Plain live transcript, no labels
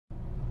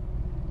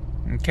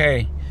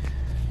Okay.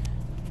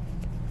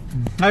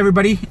 Hi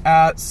everybody.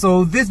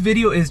 So this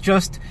video is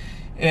just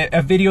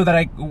a video that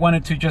I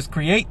wanted to just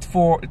create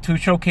to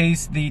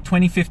showcase the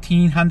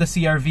 2015 Honda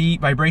CR-V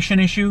vibration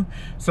issue.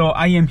 So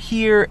I am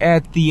here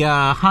at the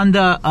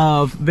Honda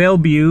of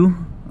Bellevue.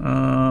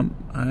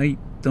 I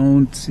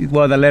don't see,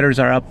 well, the letters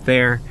are up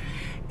there,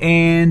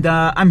 and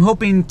I'm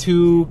hoping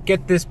to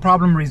get this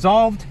problem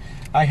resolved.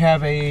 I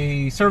have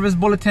a service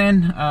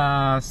bulletin,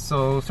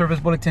 so service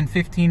bulletin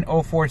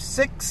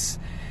 15046,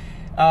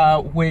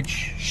 which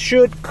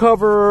should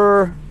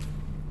cover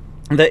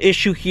the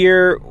issue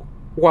here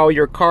while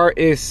your car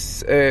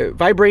is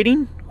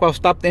vibrating, while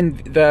stopped and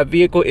the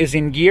vehicle is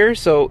in gear.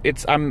 So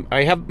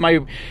I have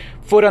my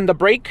foot on the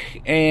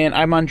brake and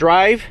I'm on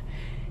drive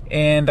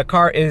and the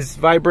car is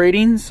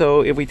vibrating.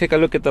 So if we take a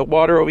look at the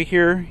water over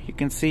here, you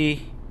can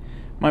see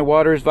my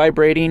water is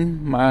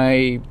vibrating.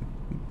 My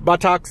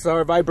buttocks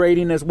are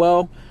vibrating as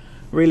well,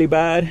 really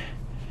bad.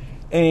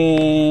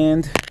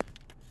 And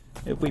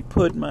if we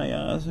put my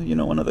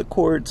one of the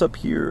cords up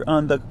here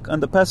on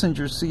the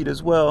passenger seat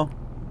as well,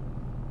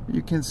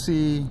 you can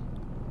see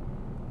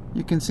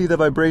the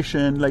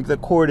vibration, like the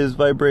cord is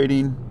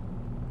vibrating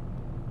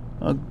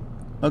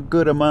a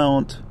good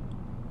amount.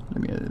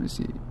 Let me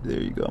see.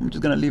 There you go. I'm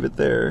just gonna leave it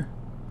there.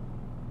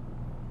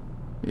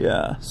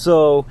 Yeah,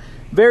 so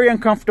very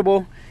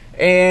uncomfortable.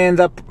 And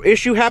the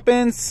issue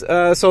happens,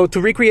 so to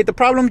recreate the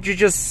problem, you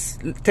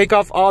just take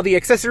off all the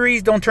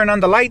accessories, don't turn on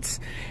the lights,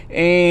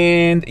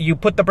 and you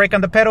put the brake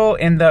on the pedal,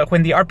 and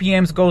when the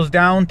RPMs goes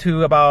down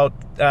to about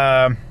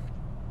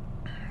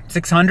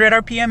 600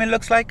 RPM, it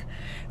looks like,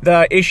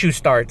 the issue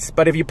starts.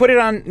 But if you put it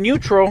on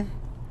neutral,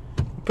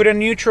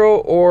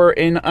 or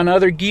in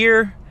another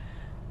gear,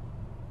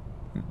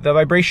 the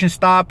vibration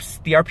stops,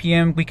 the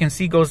RPM we can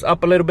see goes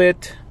up a little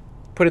bit.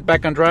 Put it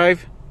back on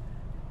drive.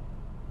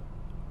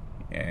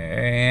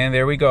 And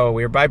there we go,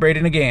 we're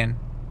vibrating again.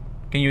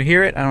 Can you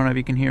hear it? I don't know if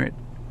you can hear it.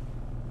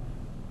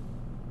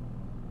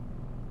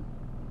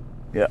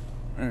 Yeah.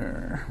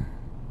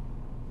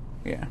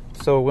 Yeah.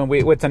 So when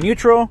it's a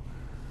neutral,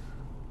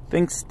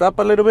 things stop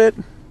a little bit.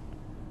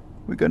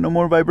 We got no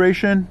more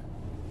vibration.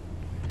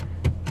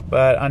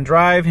 But on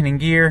drive and in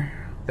gear,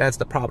 that's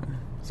the problem.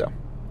 So,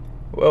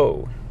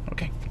 whoa.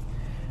 Okay.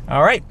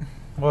 All right.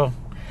 Well,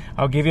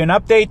 I'll give you an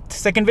update.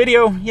 Second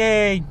video.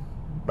 Yay.